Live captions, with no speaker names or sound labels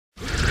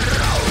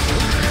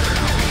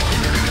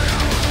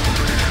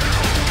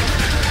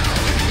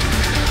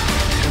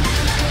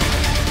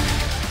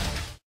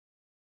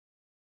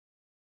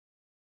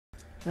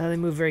They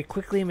move very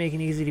quickly,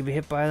 making it easy to be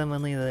hit by them,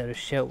 only let a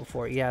shout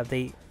before. Yeah,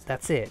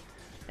 that's it.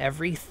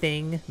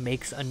 Everything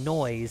makes a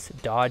noise.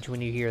 Dodge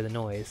when you hear the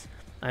noise.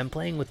 I'm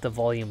playing with the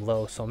volume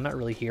low, so I'm not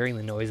really hearing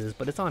the noises,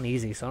 but it's on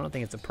easy, so I don't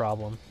think it's a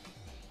problem.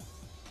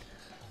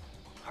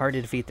 Hard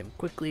to defeat them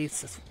quickly.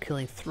 It's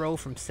killing throw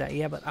from Saki.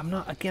 Yeah, but I'm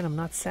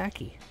not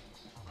Saki.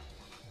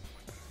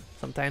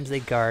 Sometimes they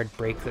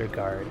break their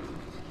guard.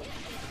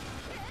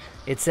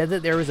 It said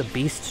that there was a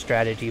beast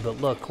strategy,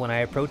 but look, when I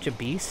approach a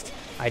beast,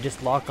 I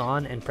just lock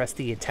on and press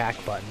the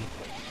attack button.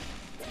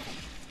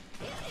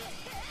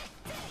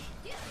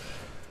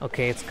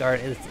 Okay, it's guard.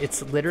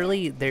 It's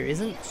literally, there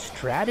isn't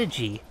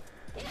strategy.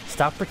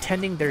 Stop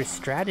pretending there's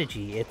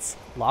strategy. It's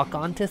lock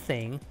onto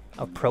thing,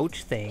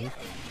 approach thing,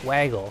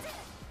 waggle.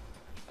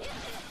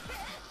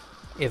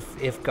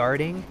 If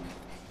guarding,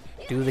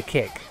 do the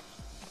kick.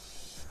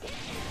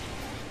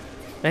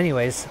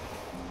 Anyways,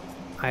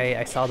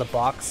 I saw the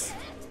box.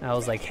 I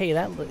was like, hey,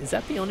 is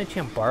that the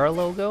Onechanbara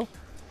logo?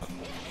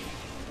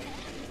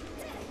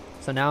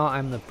 So now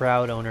I'm the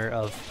proud owner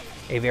of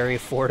a very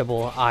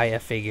affordable Aya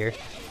figure.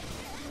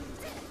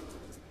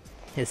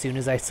 As soon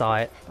as I saw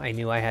it, I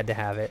knew I had to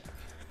have it.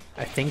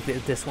 I think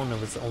that this one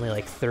was only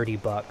like 30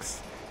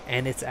 bucks,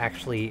 and it's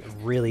actually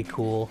really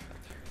cool.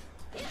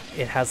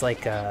 It has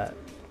like a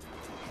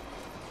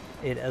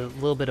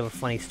little bit of a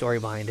funny story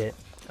behind it.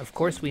 Of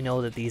course, we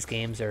know that these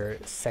games are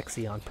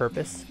sexy on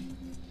purpose.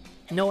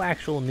 No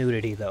actual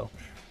nudity though,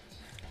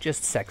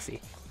 just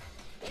sexy.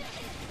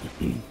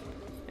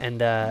 And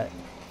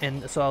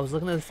so I was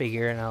looking at the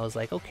figure and I was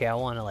like, okay, I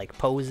want to like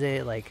pose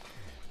it, like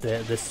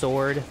the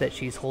sword that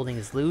she's holding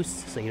is loose,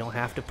 so you don't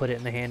have to put it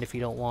in the hand if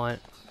you don't want.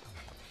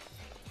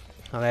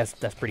 Oh,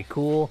 that's pretty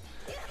cool.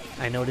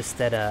 I noticed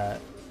that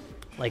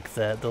like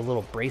the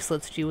little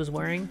bracelets she was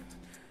wearing,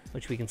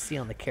 which we can see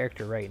on the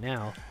character right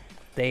now,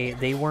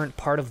 they weren't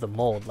part of the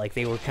mold. Like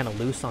they were kind of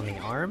loose on the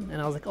arm,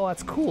 and I was like, oh,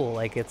 that's cool.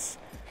 Like it's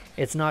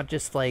not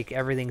just like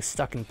everything's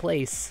stuck in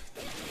place.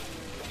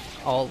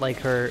 All like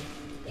her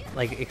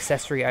like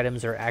accessory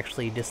items are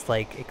actually just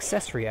like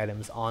accessory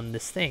items on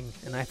this thing,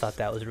 and I thought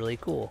that was really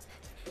cool.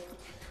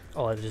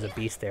 Oh, there's a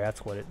beast there.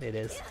 That's what it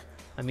is.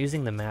 I'm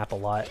using the map a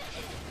lot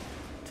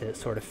to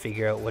sort of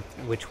figure out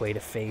which way to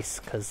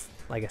face, because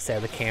like I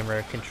said, the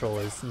camera control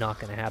is not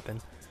going to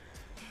happen.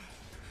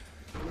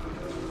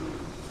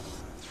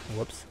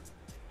 Whoops.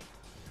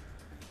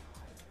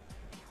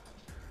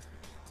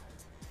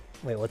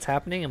 Wait, what's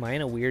happening? Am I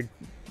in a weird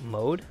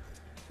mode?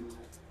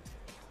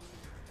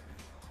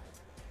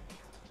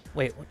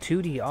 Wait,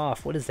 2D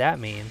off, what does that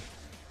mean?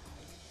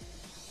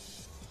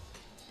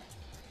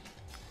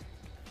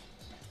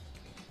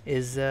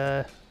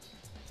 What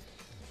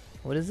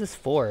is this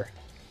for?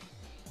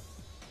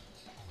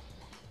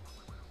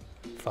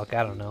 Fuck,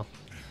 I don't know.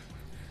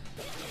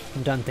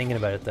 I'm done thinking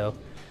about it though.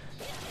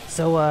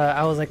 So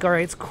I was like,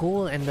 alright, it's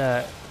cool, and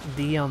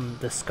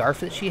the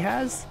scarf that she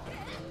has,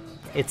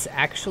 it's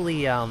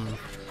actually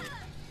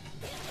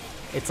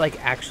it's like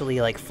actually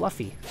like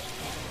fluffy.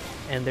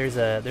 And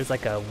there's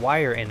like a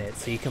wire in it,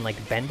 so you can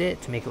like bend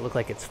it to make it look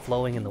like it's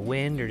flowing in the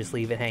wind, or just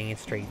leave it hanging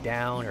straight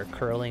down, or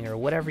curling, or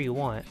whatever you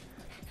want.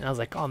 And I was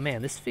like, oh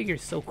man, this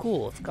figure's so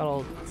cool. It's got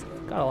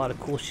a lot of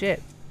cool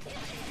shit.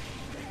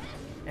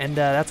 And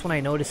that's when I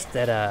noticed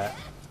that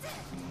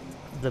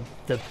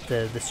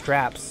the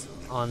straps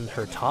on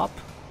her top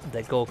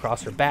that go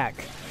across her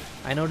back,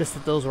 I noticed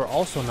that those were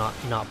also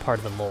not part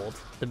of the mold.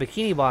 The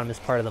bikini bottom is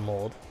part of the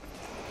mold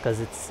because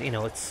it's, you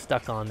know, it's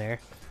stuck on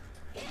there.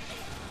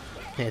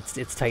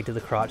 It's tight to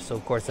the crotch, so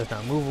of course that's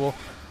not movable.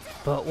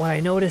 But when I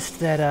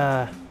noticed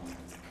that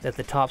that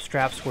the top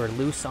straps were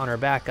loose on her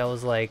back, I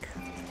was like,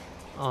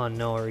 oh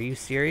no, are you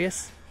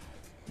serious?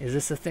 Is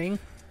this a thing?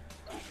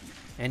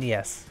 And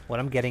yes, what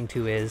I'm getting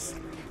to is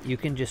you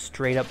can just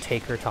straight up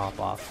take her top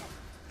off.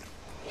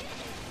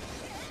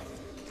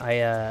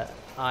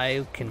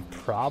 I can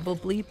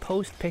probably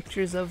post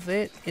pictures of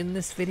it in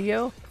this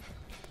video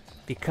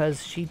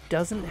because she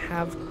doesn't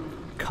have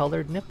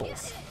colored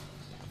nipples.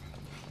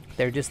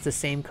 They're just the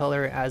same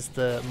color as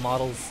the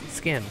model's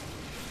skin.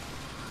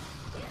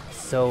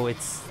 So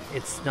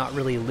it's not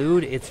really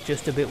lewd, it's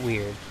just a bit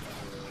weird.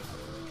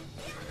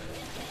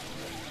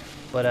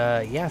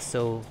 But yeah,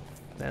 so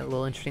that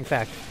little interesting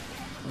fact.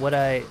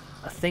 A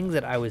thing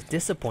that I was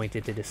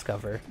disappointed to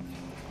discover,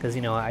 because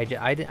you know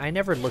I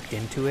never looked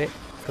into it,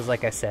 because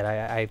like I said,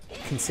 I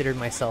considered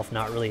myself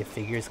not really a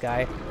figures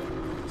guy,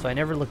 so I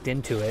never looked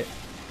into it.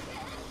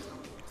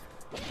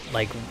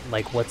 Like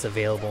what's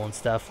available and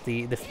stuff.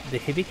 The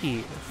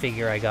Hibiki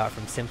figure I got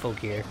from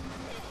Symphogear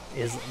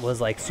was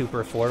like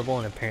super affordable,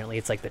 and apparently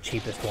it's like the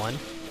cheapest one.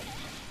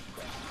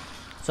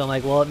 So I'm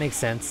like, well, it makes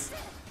sense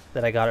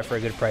that I got it for a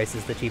good price.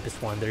 It's the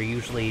cheapest one. They're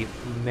usually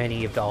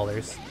many of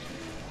dollars,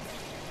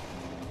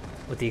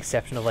 with the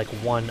exception of like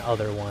one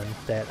other one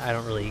that I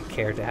don't really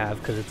care to have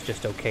because it's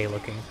just okay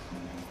looking.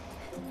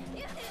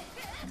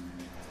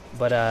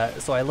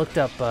 But so I looked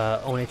up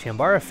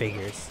Onechanbara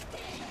figures,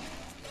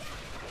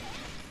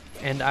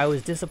 and I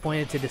was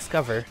disappointed to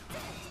discover.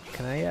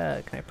 Can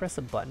I press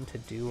a button to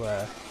do?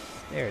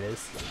 There it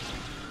is.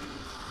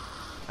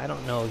 I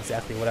don't know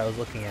exactly what I was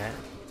looking at.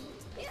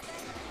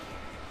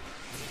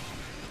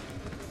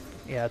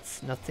 Yeah,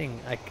 it's nothing.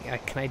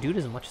 Can I do it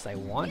as much as I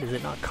want? Does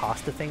it not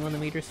cost a thing when the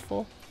meter's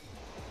full?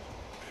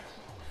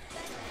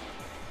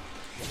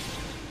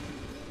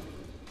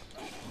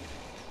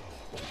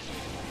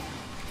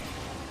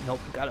 Nope,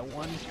 got it.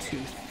 1, 2,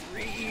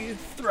 3,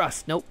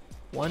 thrust. Nope.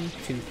 1,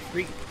 2,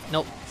 3.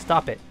 Nope,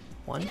 stop it.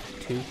 1,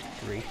 2,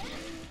 3.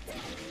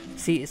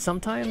 See,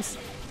 sometimes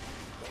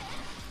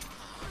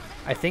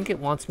I think it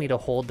wants me to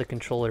hold the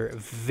controller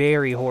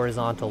very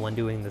horizontal when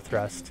doing the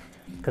thrust,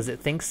 because it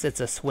thinks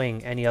it's a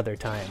swing any other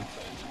time.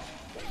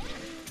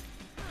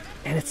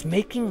 And it's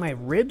making my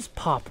ribs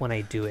pop when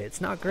I do it.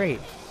 It's not great.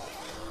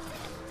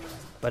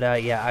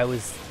 But yeah,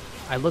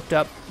 I looked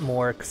up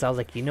more because I was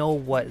like, you know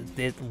what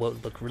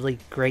would look really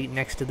great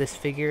next to this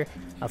figure?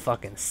 A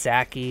fucking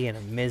Saki and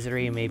a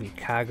Misery, maybe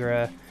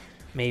Kagura,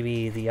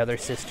 maybe the other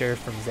sister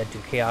from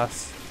Z2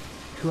 Chaos,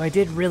 who I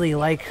did really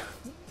like,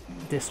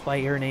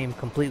 despite her name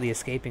completely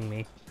escaping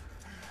me.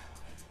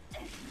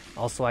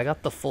 Also, I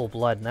got the full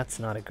blood, and that's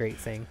not a great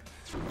thing.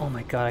 Oh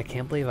my god, I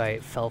can't believe I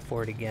fell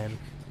for it again.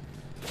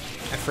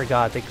 I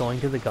forgot that going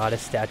to the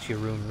goddess statue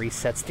room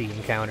resets the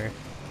encounter.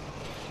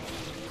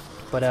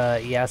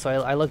 But yeah, so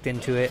I looked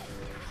into it,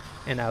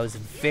 and I was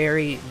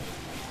very,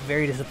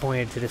 very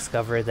disappointed to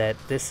discover that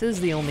this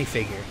is the only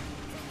figure.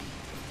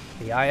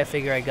 The Aya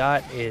figure I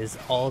got is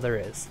all there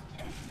is.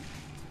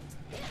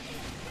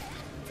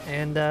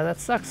 And that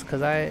sucks,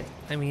 because I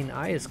mean,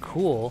 Aya's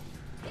cool,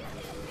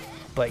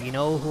 but you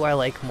know who I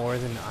like more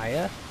than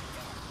Aya?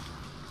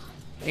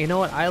 You know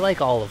what, I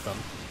like all of them,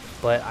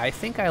 but I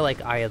think I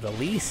like Aya the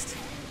least.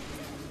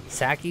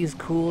 Saki's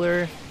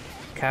cooler,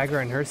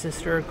 Kagura and her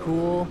sister are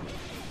cool,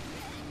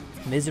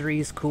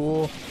 Misery's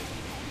cool.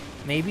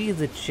 Maybe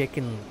the chick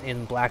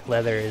in black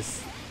leather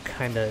is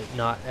kinda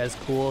not as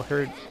cool.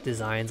 Her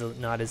design's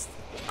not as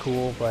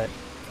cool, but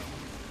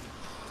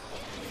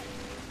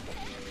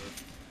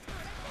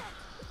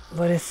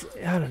it's,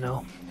 I don't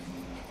know.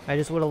 I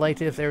just would have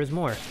liked it if there was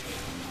more.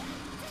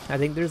 I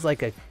think there's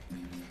like a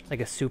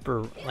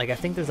super, like I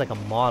think there's like a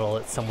model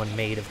that someone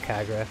made of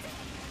Kagura,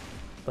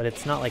 but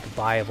it's not like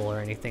buyable or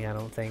anything, I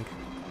don't think.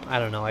 I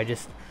don't know,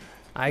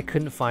 I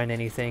couldn't find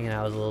anything and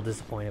I was a little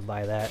disappointed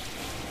by that.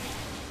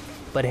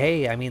 But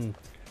hey, I mean,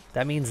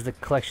 that means the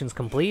collection's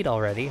complete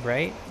already,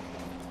 right?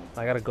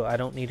 I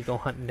don't need to go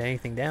hunting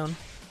anything down.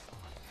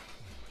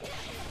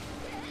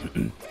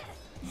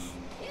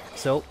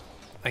 So,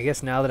 I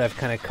guess now that I've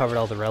kind of covered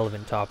all the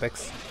relevant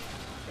topics,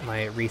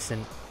 my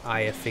recent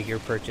Aya figure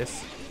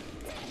purchase,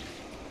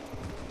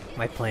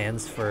 my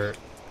plans for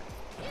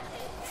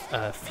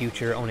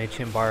future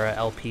Onechanbara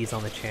LPs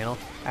on the channel.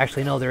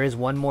 Actually, no, there is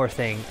one more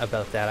thing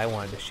about that I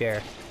wanted to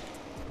share.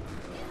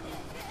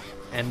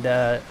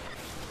 And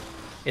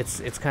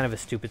it's kind of a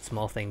stupid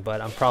small thing,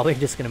 but I'm probably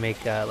just gonna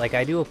make like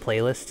I do a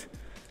playlist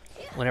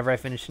whenever I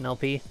finish an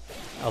LP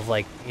of,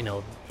 like, you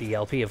know, the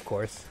LP of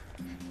course.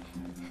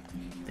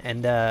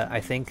 And I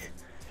think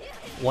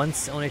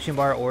once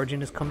Onechanbara Origin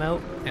has come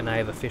out and I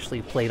have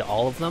officially played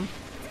all of them,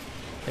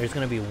 there's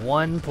gonna be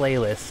one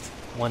playlist,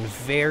 one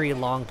very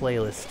long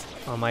playlist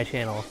on my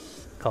channel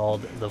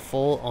called The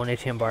Full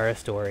Onechanbara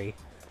Story,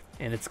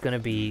 and it's gonna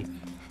be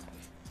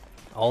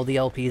all the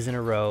LPs in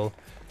a row,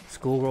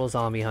 Schoolgirl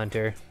Zombie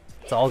Hunter,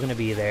 it's all gonna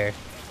be there,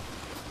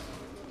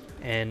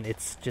 and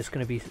it's just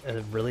gonna be a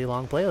really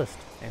long playlist,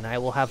 and I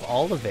will have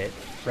all of it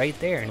right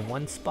there in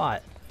one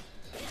spot.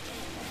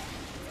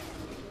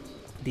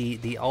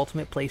 The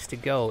ultimate place to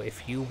go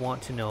if you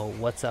want to know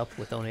what's up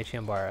with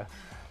Onechanbara.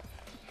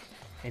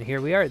 And here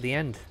we are at the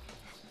end.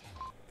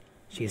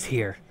 She's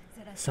here,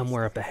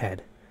 somewhere up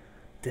ahead.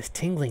 This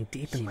tingling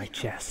deep in my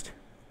chest.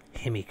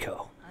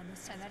 Himiko.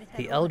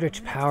 The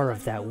eldritch power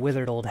of that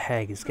withered old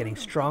hag is getting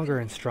stronger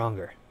and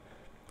stronger.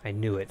 I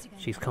knew it.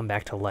 She's come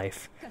back to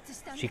life.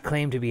 She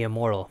claimed to be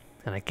immortal,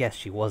 and I guess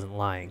she wasn't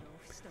lying.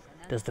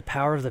 Does the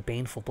power of the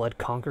baneful blood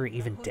conquer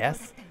even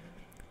death?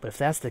 But if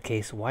that's the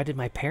case, why did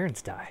my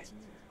parents die?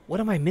 What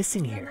am I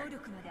missing here?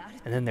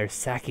 And then there's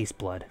Saki's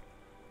blood.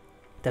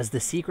 Does the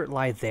secret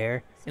lie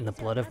there, in the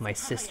blood of my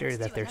sister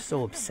that they're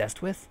so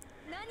obsessed with?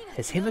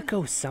 Has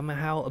Himiko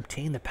somehow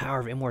obtained the power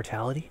of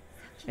immortality?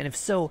 And if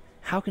so,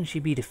 how can she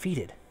be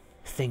defeated?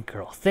 Think,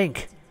 girl,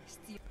 think!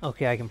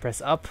 Okay, I can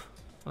press up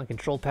on the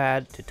control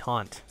pad to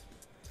taunt.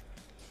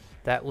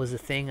 That was a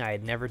thing I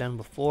had never done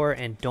before,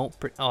 and oh,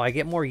 I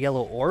get more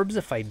yellow orbs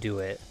if I do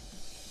it.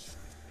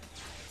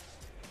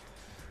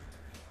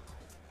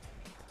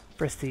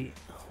 Press the...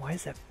 Why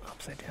is that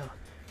upside down?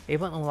 A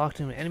button unlocked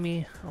to an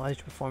enemy allows you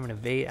to perform an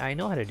evade. I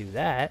know how to do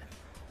that.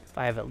 If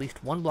I have at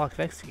least one block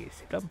of execute,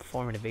 save up and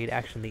perform an evade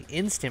action the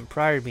instant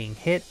prior to being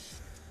hit.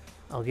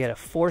 I'll get a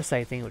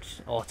foresight thing, which...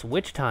 Oh, it's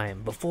witch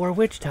time. Before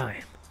witch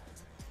time.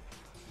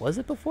 Was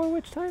it before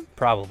witch time?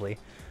 Probably.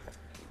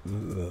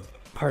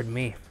 Pardon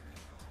me.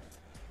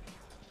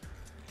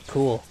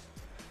 Cool.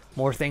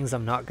 More things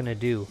I'm not gonna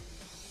do,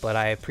 but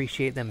I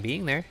appreciate them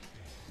being there.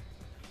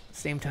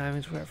 Same time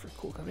as wherever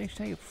cool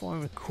combination, you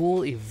perform a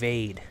cool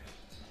evade.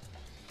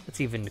 That's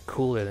even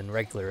cooler than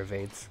regular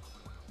evades.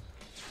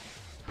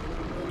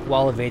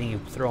 While evading, you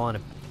throw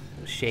on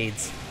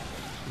shades,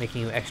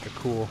 making you extra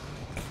cool.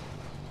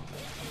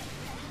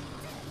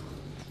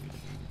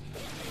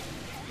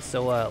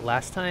 So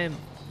last time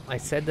I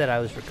said that I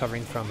was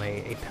recovering from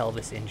a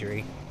pelvis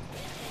injury,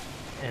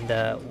 and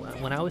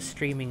when I was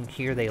streaming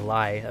Here They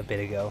Lie a bit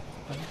ago,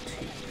 1,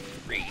 2,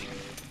 3,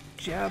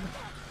 jab.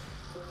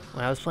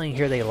 When I was playing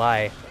Here They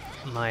Lie,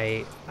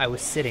 I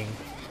was sitting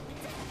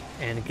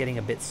and getting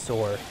a bit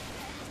sore,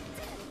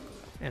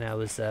 and I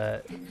was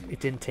it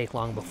didn't take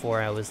long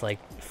before I was like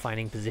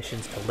finding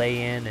positions to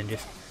lay in and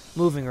just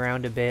moving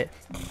around a bit.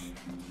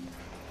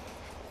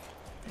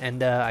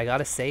 And I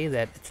gotta say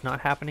that it's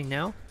not happening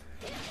now.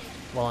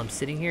 While I'm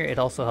sitting here, it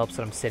also helps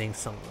that I'm sitting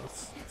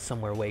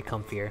somewhere way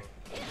comfier.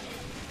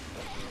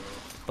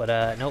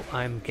 But nope,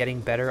 I'm getting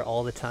better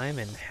all the time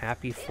and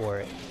happy for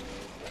it.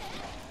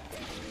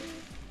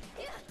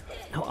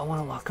 No, I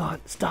want to lock on.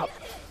 Stop.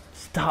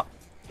 Stop.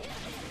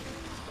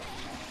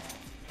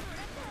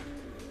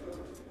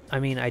 I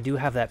mean, I do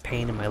have that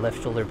pain in my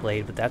left shoulder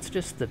blade, but that's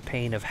just the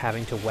pain of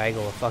having to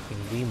waggle a fucking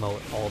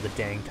Wiimote all the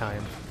dang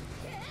time.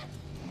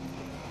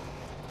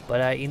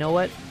 But you know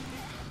what?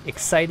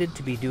 Excited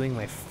to be doing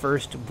my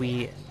first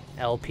Wii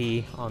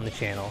LP on the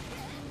channel.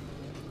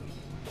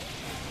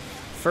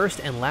 First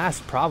and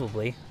last,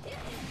 probably.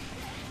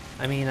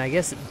 I mean, I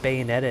guess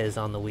Bayonetta is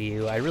on the Wii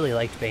U. I really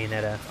liked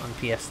Bayonetta on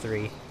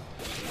PS3.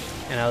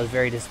 And I was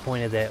very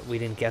disappointed that we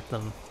didn't get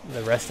them,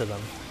 the rest of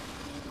them,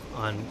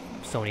 on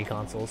Sony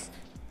consoles.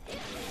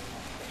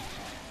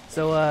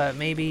 So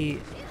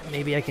maybe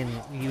I can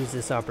use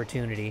this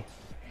opportunity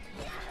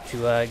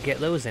to get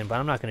those in, but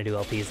I'm not going to do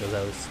LPs of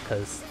those,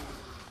 because,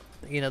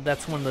 you know,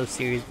 that's one of those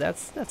series,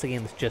 that's a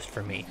game that's just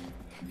for me.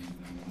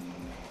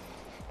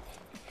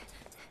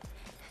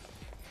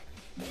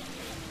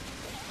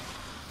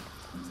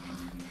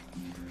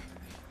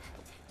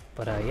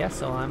 But yeah,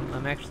 so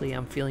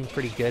I'm feeling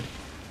pretty good.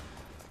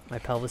 My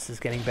pelvis is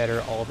getting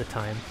better all the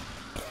time.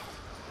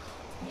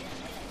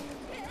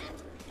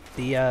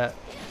 The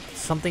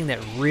something that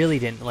really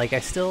didn't, like, I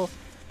still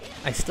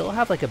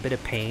have like a bit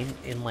of pain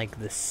in like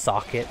the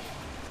socket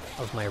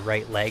of my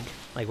right leg,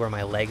 like where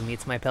my leg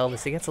meets my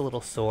pelvis. It gets a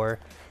little sore.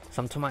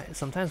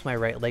 Sometimes my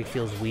right leg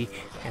feels weak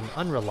and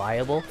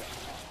unreliable.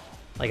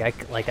 Like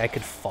I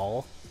could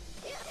fall.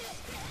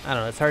 I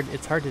don't know,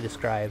 it's hard to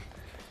describe.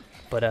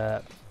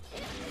 But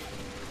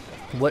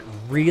what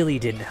really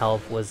didn't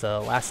help was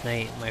last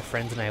night my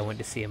friends and I went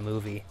to see a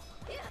movie.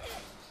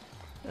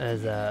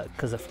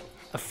 Because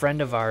a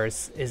friend of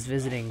ours is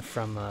visiting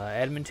from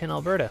Edmonton,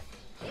 Alberta.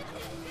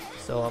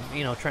 So I'm,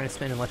 you know, trying to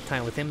spend as much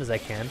time with him as I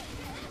can.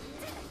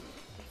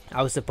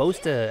 I was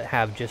supposed to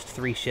have just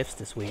 3 shifts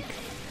this week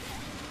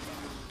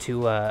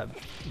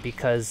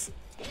because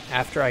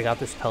after I got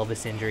this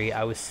pelvis injury,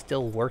 I was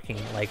still working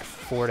like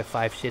 4 to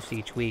 5 shifts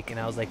each week, and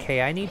I was like,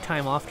 hey, I need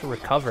time off to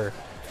recover.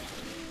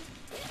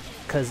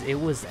 Because it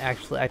was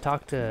actually, I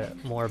talked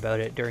more about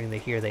it during the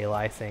Here They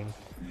Lie thing,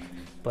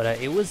 but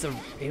it was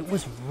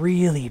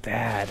really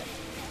bad.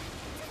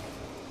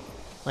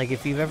 Like,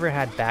 if you've ever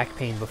had back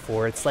pain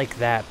before, it's like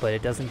that, but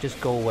it doesn't just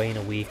go away in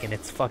a week, and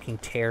it's fucking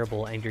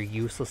terrible, and you're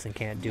useless and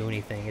can't do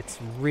anything.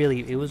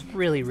 It was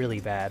really, really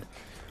bad.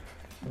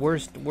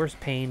 Worst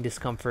pain,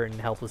 discomfort, and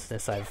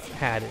helplessness I've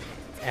had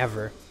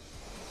ever.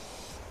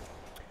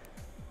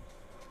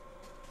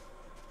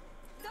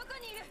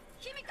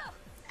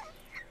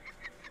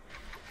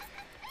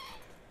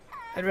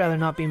 I'd rather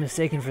not be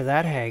mistaken for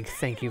that hag,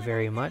 thank you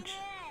very much.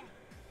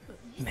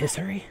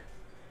 Misery?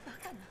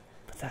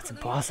 But that's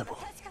impossible.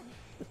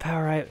 The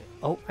power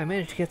I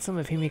managed to get some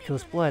of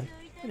Himiko's blood.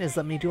 It has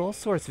let me do all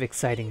sorts of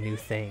exciting new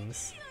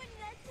things.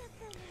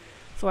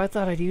 So I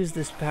thought I'd use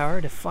this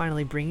power to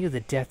finally bring you the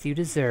death you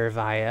deserve,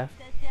 Aya.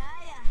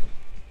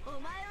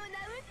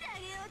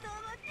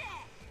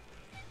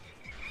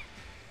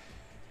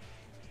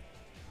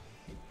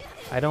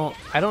 I don't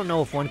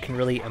know if one can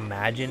really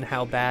imagine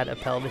how bad a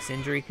pelvis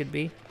injury could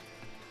be,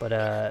 but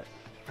I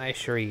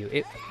assure you,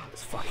 it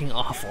was fucking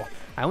awful.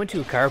 I went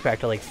to a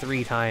chiropractor like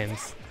 3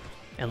 times,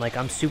 and like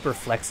I'm super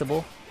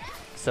flexible,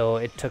 so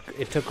it took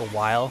a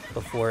while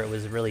before it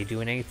was really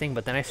doing anything,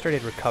 but then I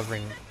started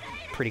recovering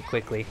pretty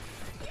quickly.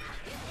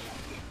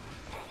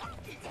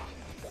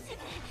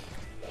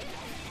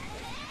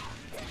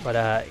 But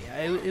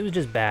it was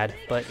just bad.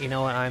 But you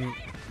know what, I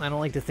don't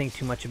like to think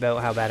too much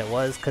about how bad it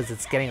was, because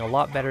it's getting a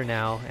lot better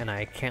now, and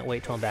I can't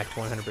wait till I'm back to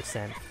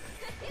 100%.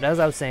 But as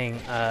I was saying,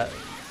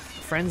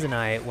 friends and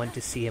I went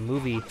to see a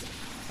movie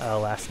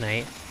last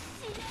night.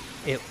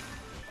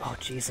 Oh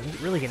jeez,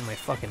 I'm really getting my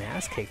fucking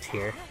ass kicked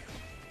here.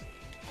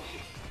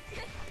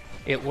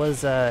 It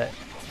was a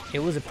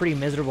pretty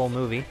miserable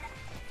movie,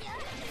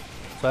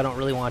 so I don't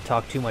really want to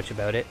talk too much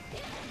about it.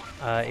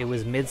 It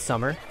was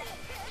Midsummer.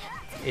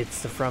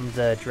 It's from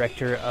the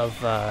director of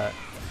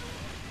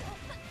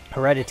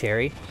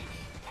Hereditary,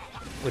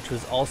 which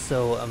was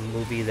also a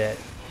movie that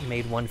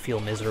made one feel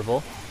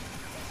miserable.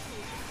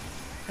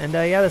 And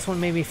yeah, this one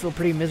made me feel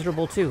pretty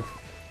miserable too.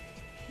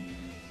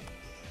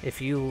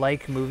 If you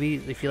like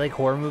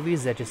horror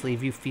movies that just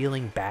leave you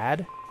feeling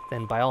bad,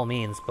 then by all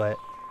means, but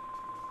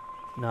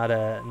Not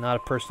a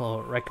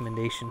personal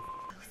recommendation.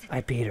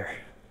 I beat her.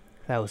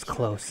 That was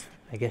close.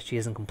 I guess she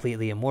isn't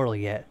completely immortal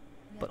yet.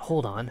 But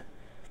hold on.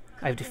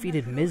 I've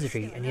defeated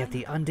Misery, and yet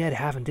the undead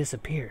haven't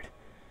disappeared.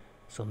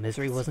 So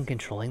Misery wasn't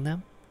controlling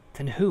them?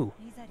 Then who?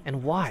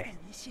 And why?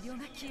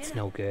 It's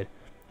no good.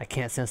 I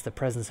can't sense the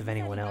presence of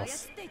anyone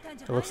else.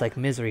 It looks like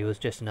Misery was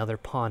just another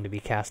pawn to be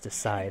cast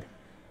aside.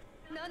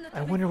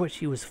 I wonder what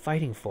she was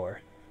fighting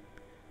for.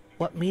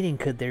 What meaning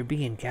could there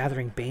be in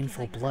gathering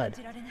baneful blood?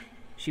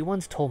 She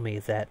once told me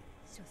that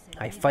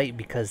I fight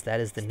because that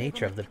is the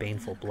nature of the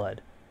baneful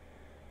blood.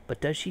 But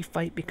does she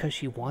fight because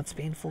she wants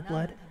baneful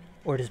blood?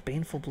 Or does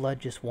baneful blood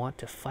just want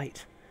to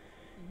fight?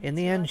 In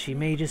the end, she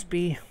may just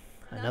be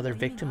another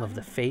victim of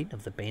the fate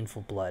of the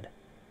baneful blood.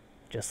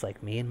 Just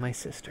like me and my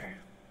sister.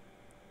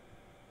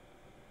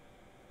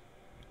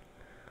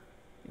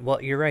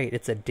 Well, you're right.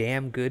 It's a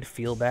damn good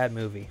feel-bad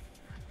movie.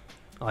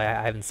 Oh, I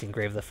haven't seen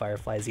Grave of the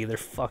Fireflies either.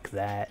 Fuck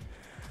that.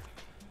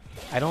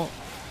 I don't...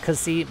 Because,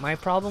 see, my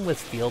problem with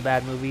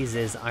feel-bad movies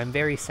is I'm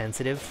very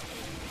sensitive.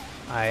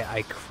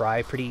 I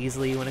cry pretty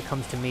easily when it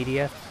comes to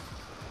media.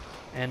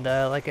 And,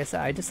 like I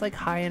said, I just like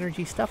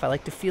high-energy stuff. I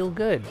like to feel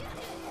good.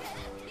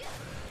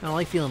 I don't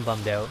like feeling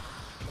bummed out.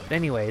 But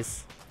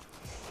anyways...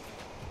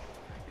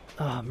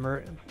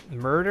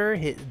 murder?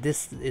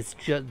 This is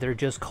just... They're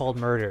just called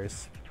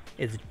murders.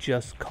 It's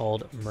just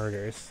called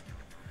murders.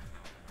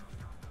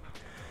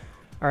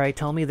 Alright,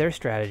 tell me their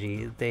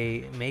strategy.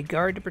 They may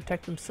guard to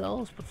protect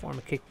themselves, perform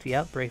a kick to the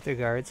out, break their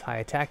guards, high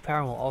attack power,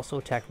 and will also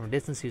attack from a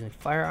distance using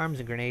firearms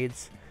and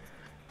grenades.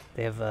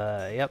 They have,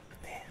 yep.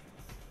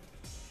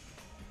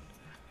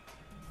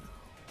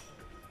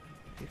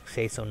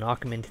 Okay, so knock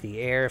them into the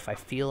air if I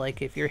feel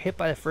like. If you're hit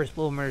by the first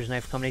blow of Murder's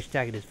Knife combination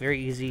attack, it is very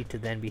easy to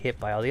then be hit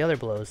by all the other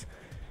blows.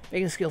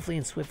 Making skillfully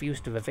and swift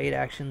use of evade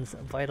actions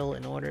vital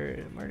in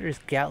order. Murder's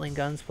Gatling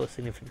guns pose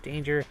significant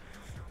danger.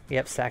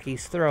 Yep,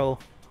 Saki's throw.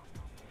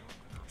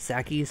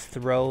 Saki's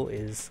throw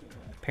is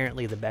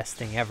apparently the best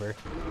thing ever.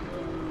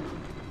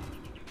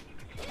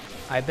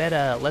 I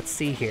bet, let's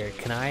see here.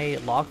 Can I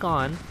lock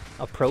on,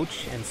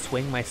 approach, and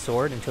swing my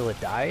sword until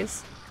it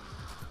dies?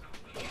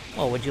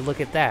 Oh, would you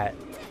look at that?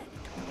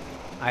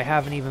 I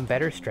have an even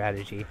better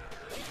strategy.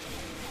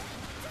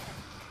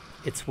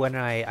 It's when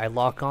I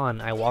lock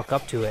on, I walk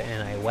up to it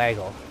and I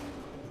waggle.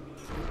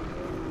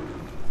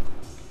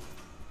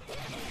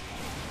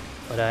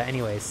 But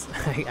anyways,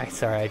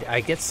 sorry,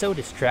 I get so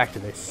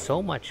distracted. There's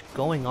so much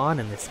going on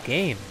in this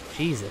game.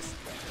 Jesus.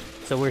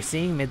 So we're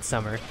seeing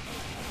Midsummer.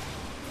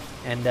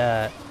 And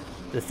the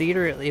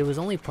theater, it was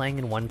only playing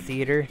in one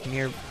theater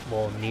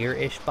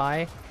near-ish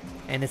by.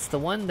 And it's the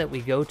one that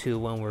we go to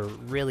when we're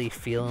really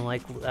feeling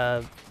like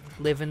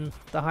living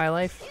the high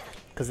life.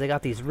 Because they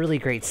got these really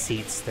great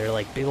seats. They're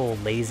like big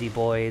old lazy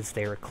boys.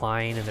 They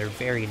recline and they're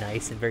very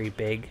nice and very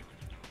big.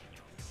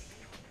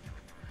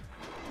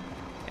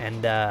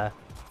 And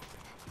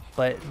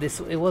but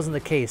it wasn't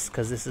the case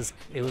because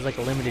it was like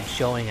a limited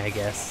showing, I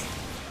guess.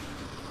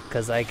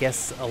 Because I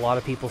guess a lot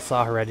of people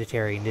saw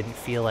Hereditary and didn't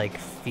feel like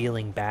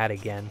feeling bad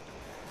again.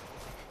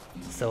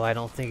 So I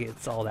don't think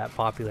it's all that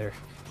popular.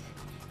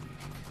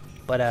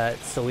 But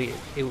so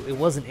it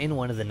wasn't in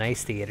one of the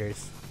nice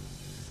theaters.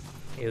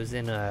 It was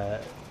in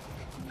a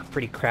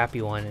pretty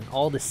crappy one, and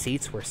all the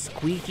seats were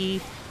squeaky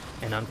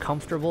and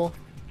uncomfortable.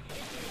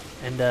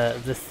 And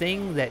the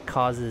thing that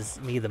causes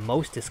me the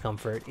most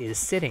discomfort is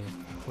sitting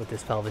with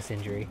this pelvis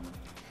injury.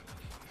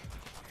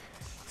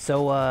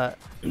 So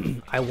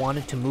I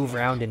wanted to move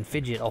around and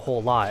fidget a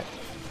whole lot,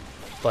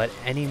 but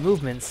any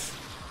movements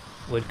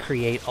would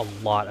create a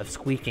lot of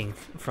squeaking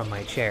from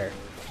my chair.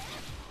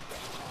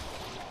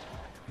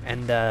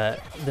 And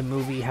the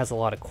movie has a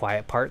lot of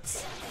quiet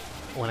parts.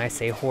 When I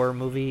say horror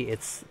movie,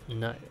 it's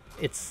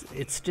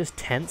just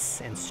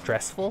tense and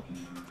stressful.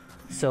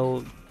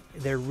 So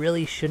there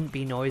really shouldn't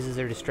be noises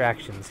or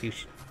distractions. You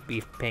should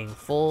be paying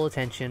full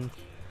attention.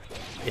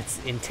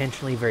 It's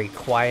intentionally very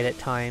quiet at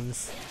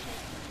times.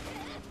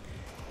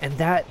 And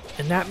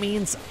that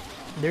means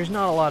there's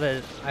not a lot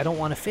of... I don't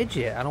want to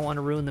fidget. I don't want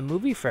to ruin the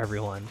movie for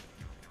everyone.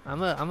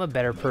 I'm a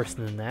better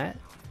person than that.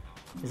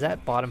 Is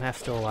that bottom half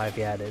still alive?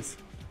 Yeah, it is.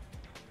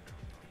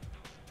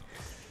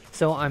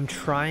 So I'm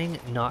trying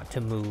not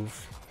to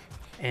move,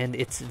 and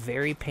it's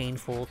very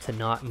painful to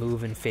not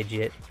move and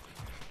fidget.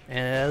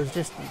 And I was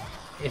just,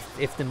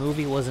 if the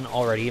movie wasn't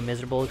already a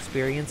miserable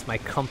experience, my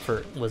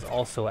comfort was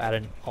also at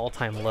an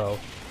all-time low,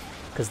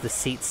 because the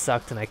seat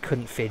sucked and I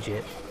couldn't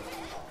fidget.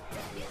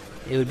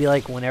 It would be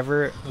like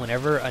whenever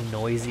a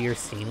noisier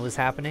scene was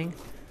happening,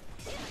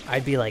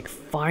 I'd be like,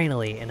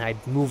 finally, and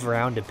I'd move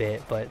around a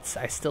bit, but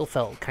I still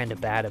felt kind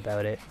of bad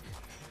about it.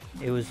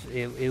 It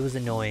was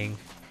annoying.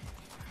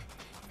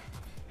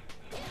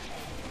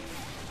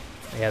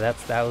 Yeah,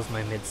 that was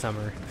my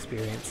Midsummer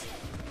experience.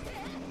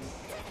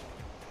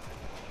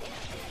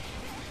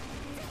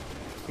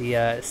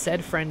 The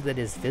said friend that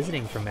is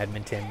visiting from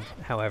Edmonton,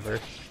 however,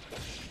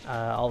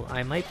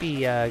 I might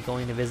be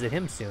going to visit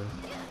him soon.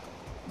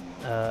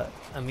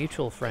 A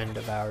mutual friend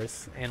of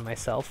ours and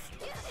myself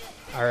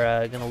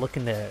are gonna look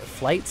into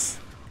flights.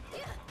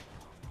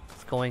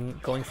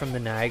 going from the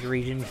Niagara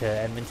region to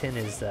Edmonton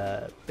is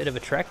a bit of a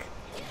trek.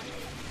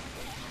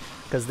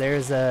 Because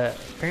there's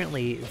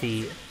apparently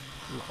the...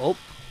 Oh!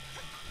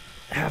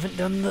 Haven't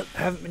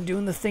been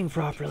doing the thing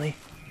properly.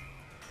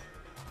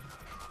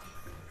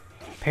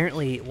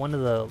 Apparently, one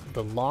of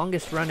the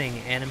longest running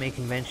anime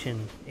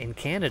convention in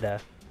Canada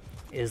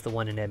is the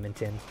one in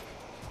Edmonton.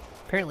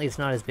 Apparently it's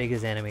not as big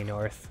as Anime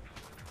North,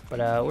 but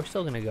we're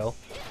still gonna go.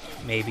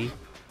 Maybe.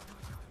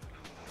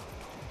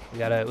 We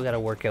gotta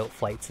work out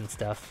flights and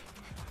stuff.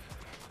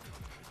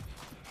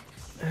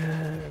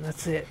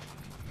 That's it.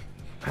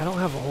 I don't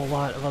have a whole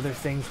lot of other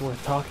things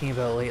worth talking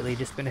about lately.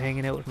 Just been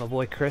hanging out with my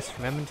boy Chris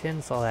from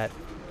Edmonton. Saw that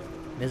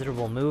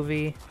miserable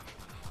movie.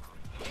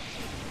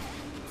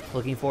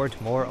 Looking forward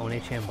to more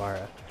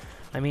Onechanbara.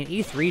 I mean,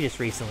 E3 just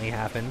recently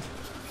happened.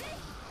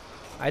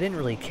 I didn't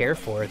really care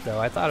for it though.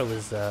 I thought it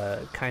was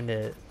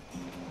kinda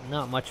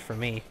not much for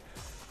me.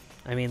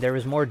 I mean, there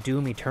was more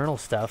Doom Eternal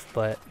stuff,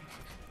 but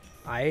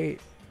I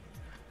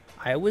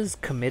was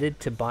committed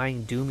to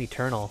buying Doom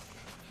Eternal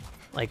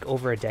like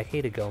over a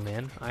decade ago,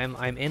 man.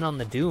 I'm in on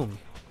the Doom.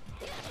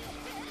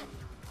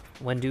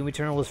 When Doom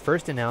Eternal was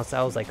first announced,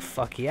 I was like,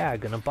 fuck yeah,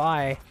 gonna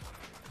buy.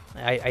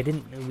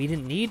 We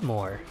didn't need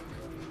more.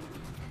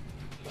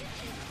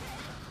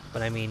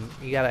 But I mean,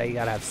 you gotta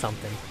have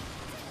something.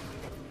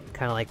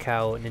 Kind of like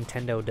how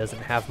Nintendo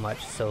doesn't have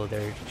much, so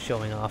they're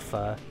showing off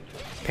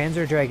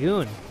Panzer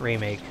Dragoon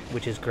remake,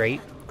 which is great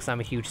because I'm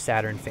a huge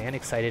Saturn fan,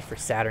 excited for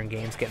Saturn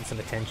games getting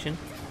some attention.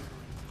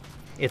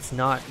 It's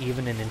not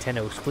even a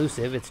Nintendo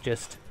exclusive, it's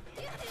just,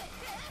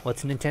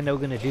 what's Nintendo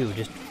gonna do?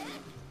 Just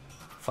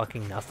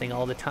fucking nothing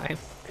all the time?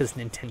 Because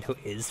Nintendo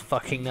is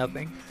fucking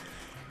nothing.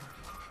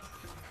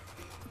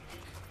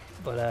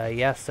 But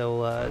yeah,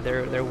 so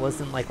there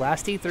wasn't, like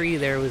last E3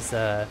 there was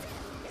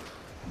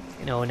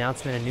you know,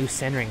 announcement a new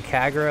Senran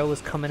Kagura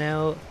was coming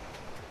out.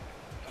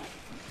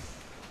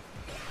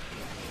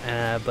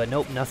 But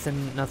nope,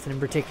 nothing in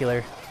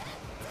particular.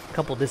 A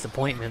couple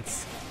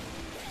disappointments.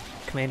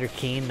 Commander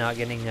Keen not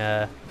getting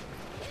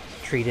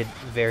treated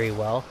very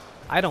well.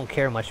 I don't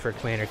care much for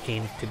Commander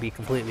Keen, to be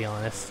completely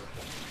honest.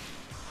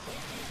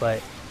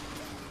 But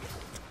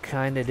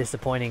kind of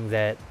disappointing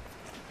that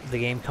the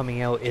game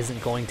coming out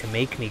isn't going to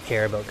make me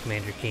care about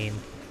Commander Keen,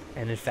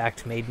 and in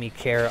fact made me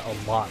care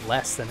a lot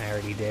less than I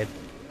already did.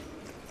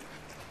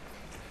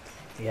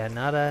 Yeah,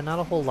 not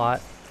a whole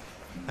lot.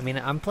 I mean,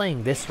 I'm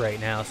playing this right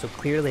now, so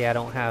clearly I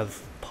don't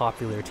have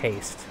popular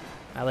taste.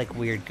 I like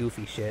weird,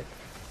 goofy shit.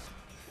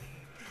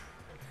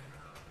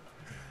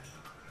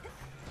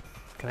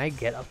 Can I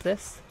get up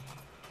this?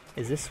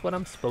 Is this what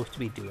I'm supposed to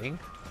be doing?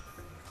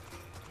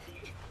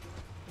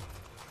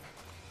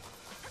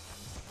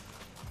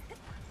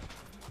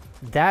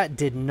 That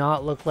did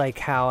not look like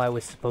how I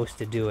was supposed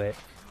to do it.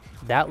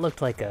 That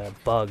looked like a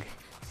bug.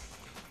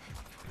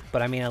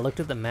 But I mean, I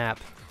looked at the map,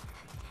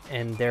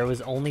 and there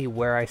was only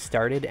where I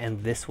started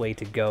and this way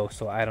to go,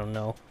 so I don't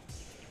know.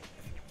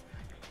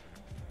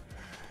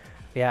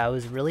 Yeah, I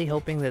was really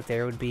hoping that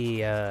there would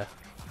be,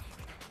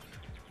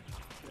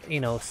 you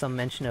know, some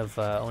mention of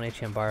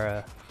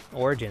Onechanbara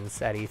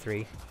Origins at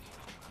E3.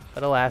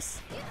 But alas,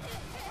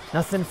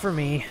 nothing for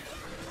me.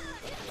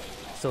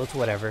 So it's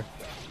whatever.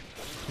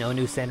 No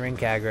new Senran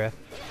Kagura.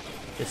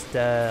 Just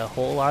a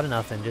whole lot of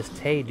nothing. Just,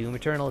 hey, Doom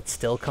Eternal, it's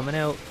still coming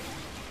out.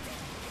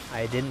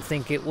 I didn't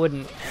think it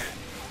wouldn't.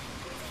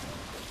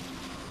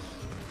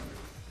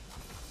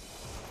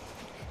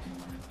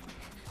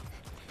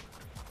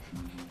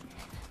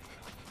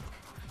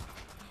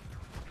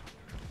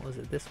 Was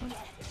it this one?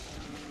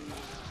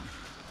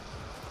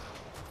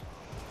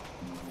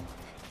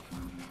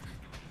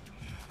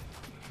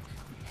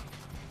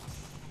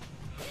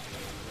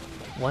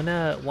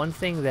 One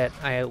thing that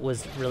I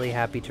was really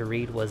happy to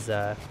read was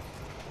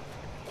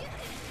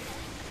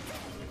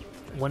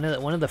one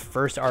of the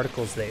first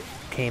articles that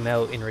came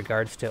out in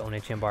regards to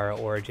Onechanbara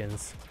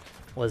Origins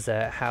was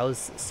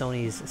how's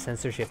Sony's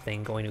censorship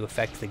thing going to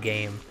affect the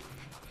game,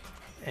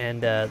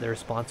 and the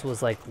response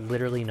was like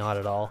literally not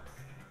at all,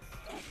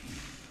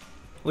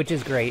 which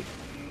is great.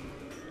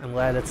 I'm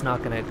glad that's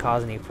not going to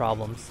cause any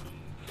problems,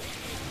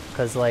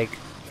 because like,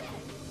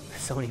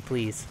 Sony,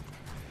 please.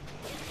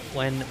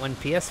 When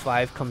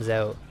PS5 comes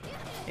out,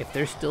 if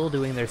they're still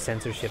doing their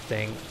censorship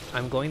thing,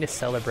 I'm going to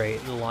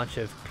celebrate the launch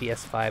of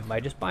PS5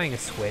 by just buying a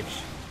Switch.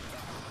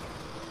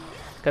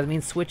 Because I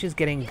mean, Switch is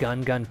getting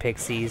Gun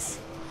Pixies,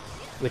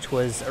 which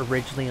was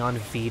originally on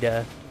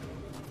Vita.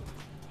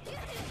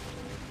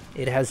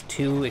 It has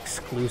 2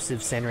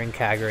 exclusive Senran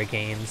Kagura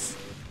games.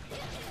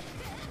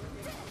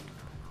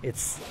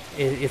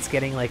 It's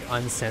getting like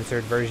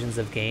uncensored versions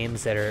of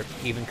games that are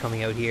even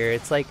coming out here.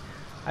 It's like,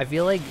 I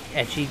feel like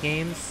ecchi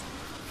games,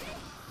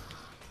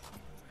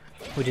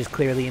 which is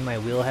clearly in my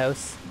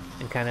wheelhouse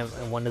and kind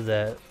of one of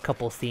the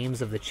couple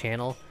themes of the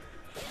channel,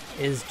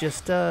 is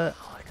just oh,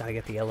 I gotta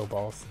get the yellow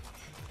balls,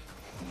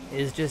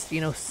 is just,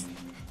 you know,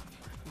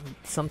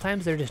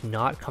 sometimes they're just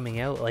not coming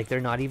out. Like, they're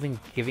not even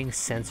giving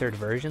censored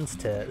versions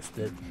to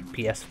the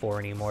PS4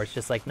 anymore. It's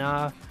just like,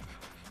 nah,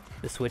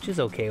 the Switch is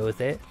okay with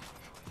it.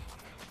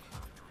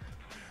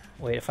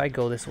 Wait, if I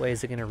go this way,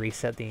 is it going to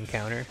reset the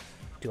encounter?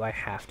 Do I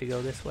have to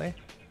go this way?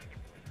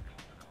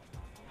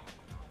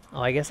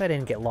 Oh, I guess I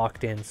didn't get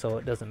locked in, so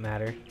it doesn't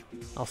matter.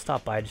 I'll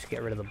stop by just to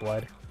get rid of the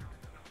blood.